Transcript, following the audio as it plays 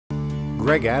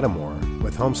Greg Adamour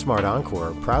with HOMESMART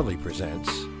Encore proudly presents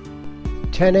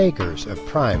 10 acres of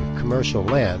prime commercial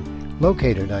land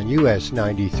located on US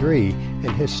 93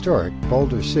 in historic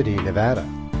Boulder City, Nevada.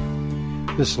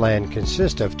 This land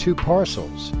consists of two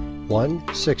parcels, one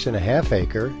 6.5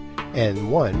 acre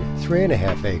and one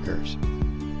 3.5 acres,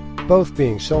 both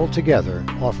being sold together,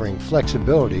 offering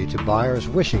flexibility to buyers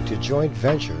wishing to joint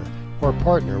venture or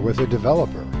partner with a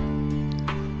developer.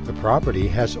 The property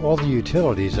has all the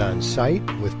utilities on site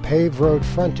with paved road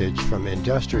frontage from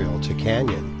industrial to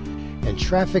canyon and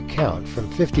traffic count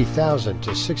from 50,000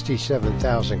 to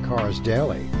 67,000 cars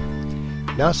daily.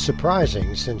 Not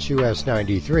surprising, since US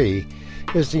 93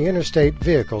 is the interstate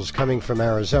vehicles coming from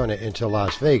Arizona into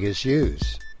Las Vegas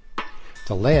use.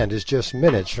 The land is just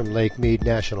minutes from Lake Mead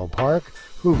National Park,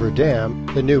 Hoover Dam,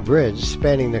 the new bridge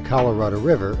spanning the Colorado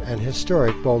River, and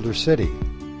historic Boulder City.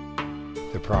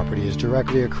 The property is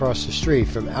directly across the street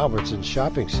from Albertsons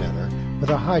Shopping Center with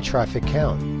a high traffic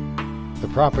count. The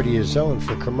property is zoned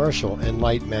for commercial and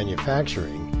light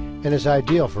manufacturing and is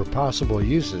ideal for possible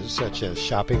uses such as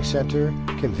shopping center,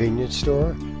 convenience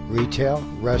store, retail,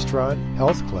 restaurant,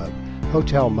 health club,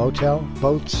 hotel, motel,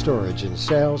 boat storage and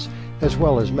sales, as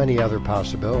well as many other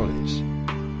possibilities.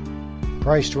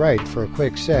 Priced right for a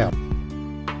quick sale.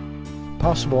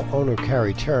 Possible owner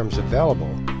carry terms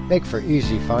available make for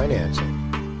easy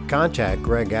financing. Contact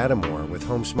Greg Adamour with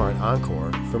HOMESMART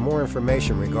Encore for more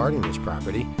information regarding this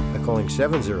property by calling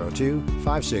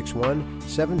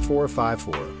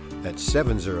 702-561-7454. That's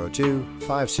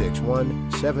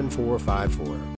 702-561-7454.